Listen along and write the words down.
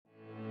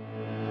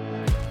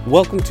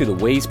Welcome to the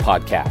Ways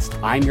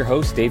Podcast. I'm your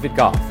host, David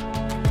Goff.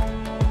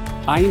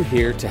 I am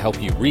here to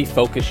help you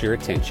refocus your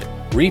attention,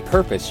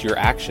 repurpose your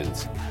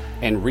actions,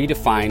 and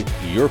redefine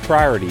your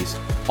priorities,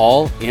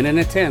 all in an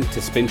attempt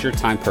to spend your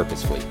time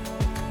purposefully.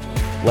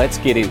 Let's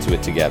get into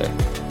it together.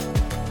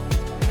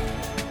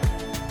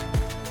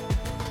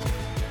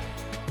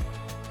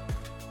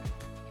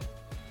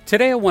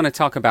 Today I want to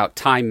talk about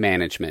time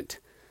management.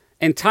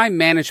 And time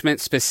management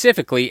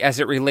specifically as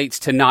it relates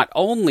to not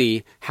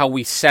only how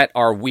we set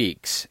our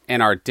weeks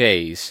and our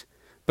days,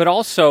 but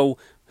also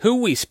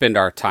who we spend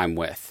our time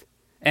with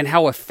and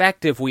how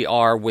effective we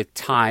are with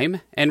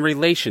time and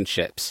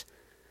relationships.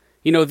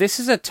 You know, this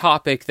is a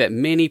topic that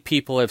many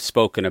people have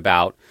spoken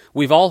about.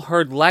 We've all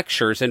heard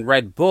lectures and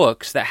read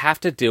books that have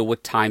to deal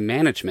with time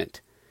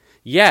management.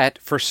 Yet,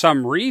 for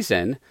some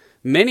reason,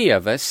 many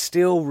of us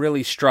still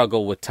really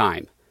struggle with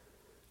time.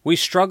 We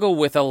struggle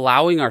with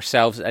allowing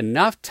ourselves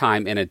enough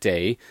time in a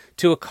day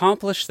to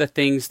accomplish the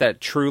things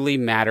that truly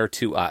matter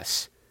to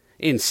us.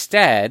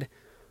 Instead,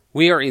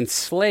 we are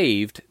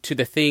enslaved to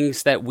the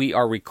things that we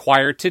are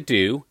required to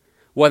do,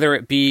 whether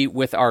it be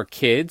with our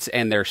kids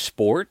and their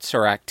sports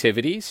or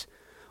activities,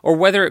 or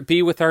whether it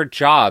be with our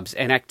jobs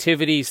and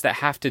activities that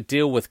have to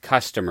deal with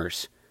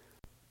customers.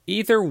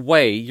 Either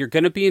way, you're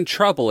going to be in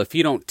trouble if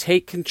you don't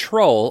take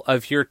control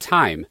of your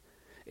time.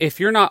 If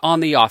you're not on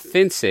the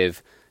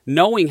offensive,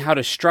 knowing how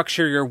to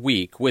structure your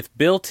week with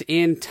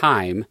built-in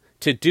time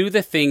to do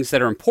the things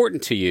that are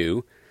important to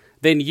you,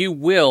 then you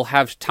will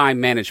have time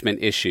management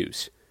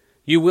issues.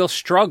 You will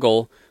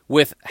struggle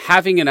with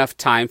having enough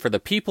time for the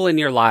people in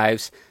your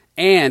lives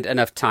and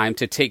enough time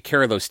to take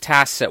care of those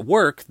tasks at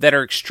work that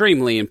are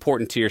extremely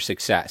important to your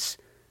success.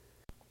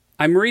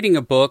 I'm reading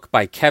a book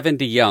by Kevin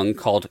DeYoung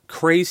called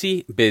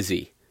Crazy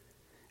Busy.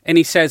 And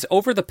he says,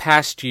 over the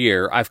past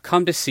year, I've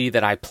come to see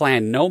that I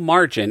plan no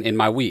margin in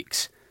my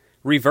weeks.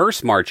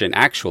 Reverse margin,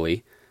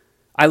 actually.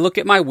 I look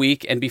at my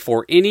week, and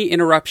before any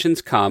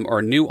interruptions come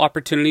or new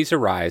opportunities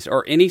arise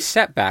or any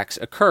setbacks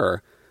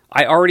occur,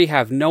 I already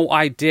have no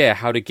idea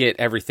how to get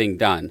everything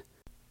done.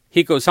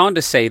 He goes on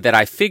to say that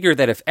I figure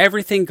that if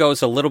everything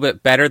goes a little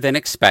bit better than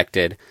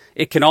expected,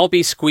 it can all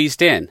be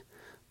squeezed in.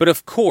 But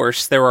of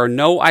course, there are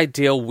no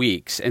ideal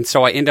weeks, and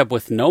so I end up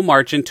with no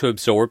margin to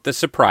absorb the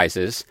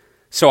surprises,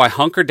 so I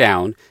hunker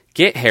down,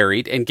 get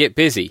harried, and get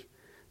busy.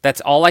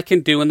 That's all I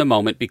can do in the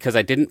moment because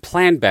I didn't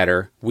plan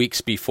better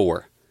weeks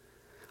before.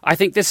 I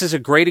think this is a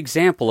great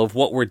example of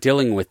what we're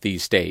dealing with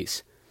these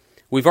days.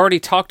 We've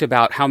already talked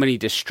about how many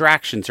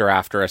distractions are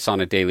after us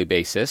on a daily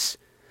basis,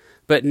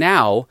 but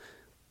now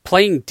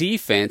playing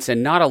defense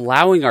and not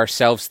allowing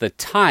ourselves the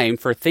time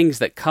for things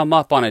that come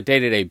up on a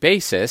day-to-day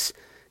basis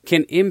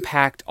can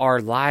impact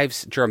our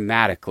lives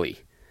dramatically.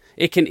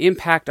 It can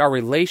impact our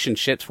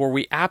relationships where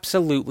we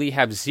absolutely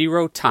have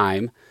zero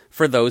time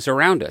for those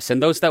around us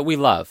and those that we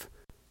love.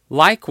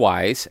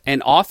 Likewise,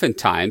 and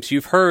oftentimes,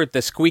 you've heard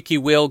the squeaky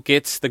wheel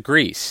gets the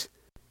grease.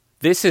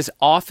 This is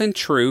often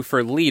true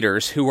for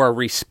leaders who are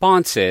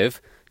responsive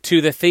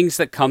to the things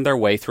that come their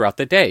way throughout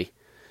the day.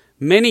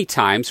 Many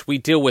times, we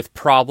deal with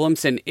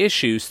problems and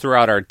issues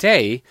throughout our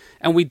day,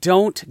 and we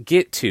don't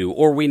get to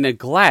or we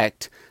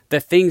neglect the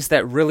things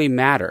that really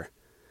matter.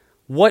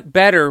 What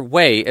better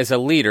way as a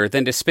leader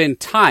than to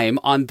spend time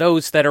on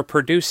those that are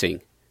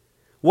producing?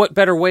 What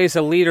better way as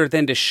a leader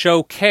than to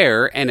show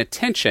care and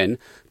attention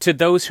to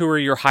those who are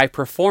your high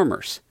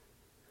performers?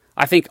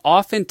 I think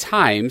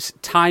oftentimes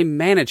time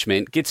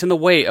management gets in the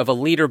way of a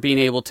leader being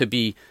able to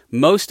be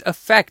most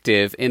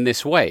effective in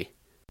this way.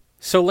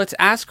 So let's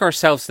ask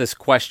ourselves this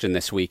question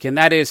this week, and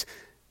that is,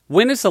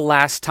 when is the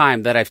last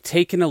time that I've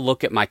taken a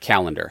look at my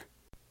calendar?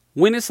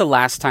 When is the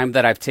last time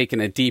that I've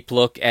taken a deep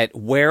look at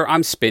where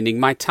I'm spending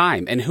my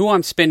time and who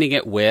I'm spending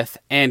it with,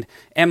 and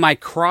am I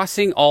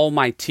crossing all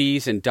my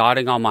T's and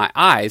dotting all my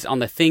I's on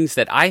the things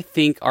that I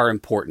think are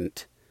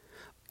important?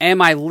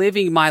 Am I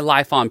living my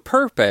life on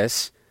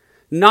purpose,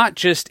 not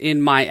just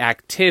in my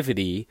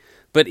activity,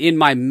 but in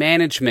my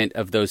management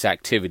of those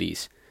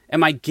activities?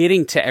 Am I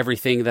getting to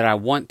everything that I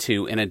want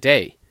to in a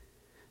day?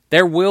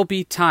 There will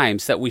be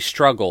times that we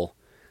struggle.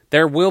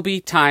 There will be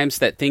times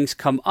that things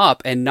come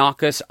up and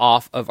knock us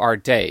off of our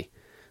day.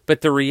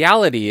 But the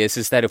reality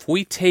is that if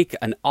we take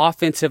an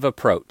offensive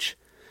approach,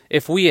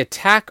 if we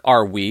attack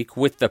our week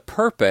with the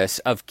purpose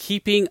of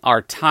keeping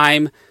our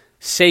time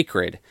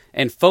sacred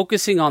and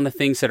focusing on the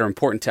things that are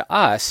important to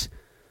us,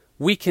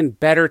 we can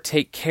better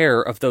take care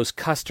of those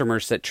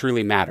customers that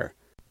truly matter.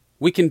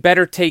 We can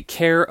better take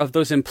care of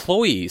those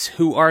employees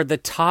who are the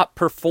top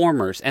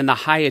performers and the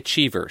high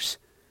achievers.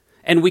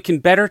 And we can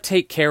better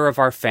take care of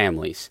our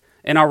families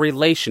and our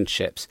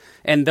relationships,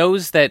 and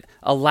those that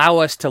allow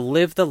us to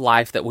live the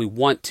life that we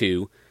want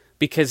to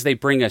because they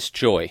bring us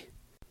joy.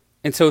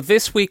 And so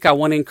this week I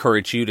want to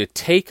encourage you to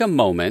take a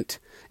moment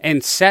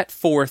and set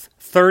forth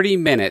 30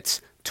 minutes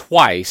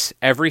twice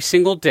every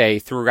single day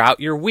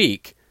throughout your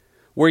week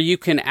where you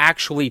can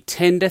actually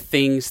tend to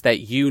things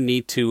that you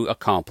need to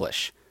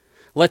accomplish.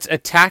 Let's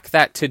attack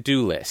that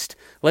to-do list.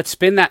 Let's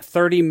spend that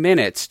 30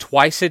 minutes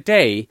twice a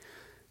day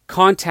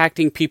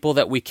contacting people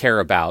that we care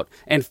about,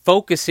 and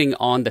focusing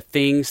on the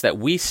things that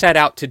we set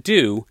out to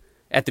do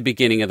at the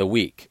beginning of the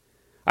week.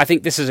 I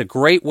think this is a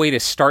great way to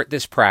start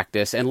this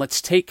practice, and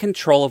let's take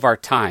control of our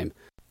time.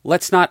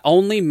 Let's not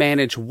only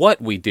manage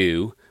what we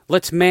do,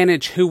 let's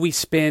manage who we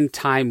spend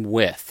time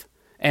with.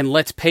 And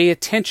let's pay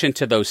attention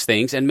to those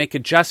things and make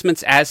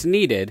adjustments as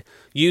needed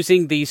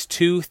using these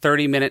 2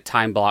 30-minute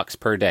time blocks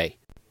per day.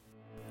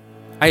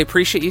 I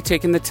appreciate you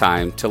taking the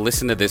time to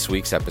listen to this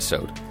week's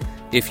episode.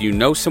 If you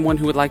know someone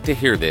who would like to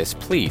hear this,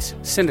 please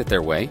send it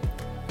their way.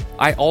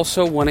 I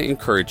also want to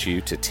encourage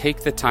you to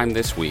take the time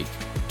this week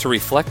to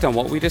reflect on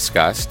what we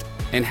discussed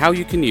and how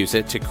you can use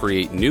it to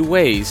create new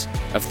ways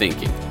of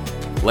thinking.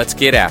 Let's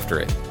get after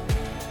it.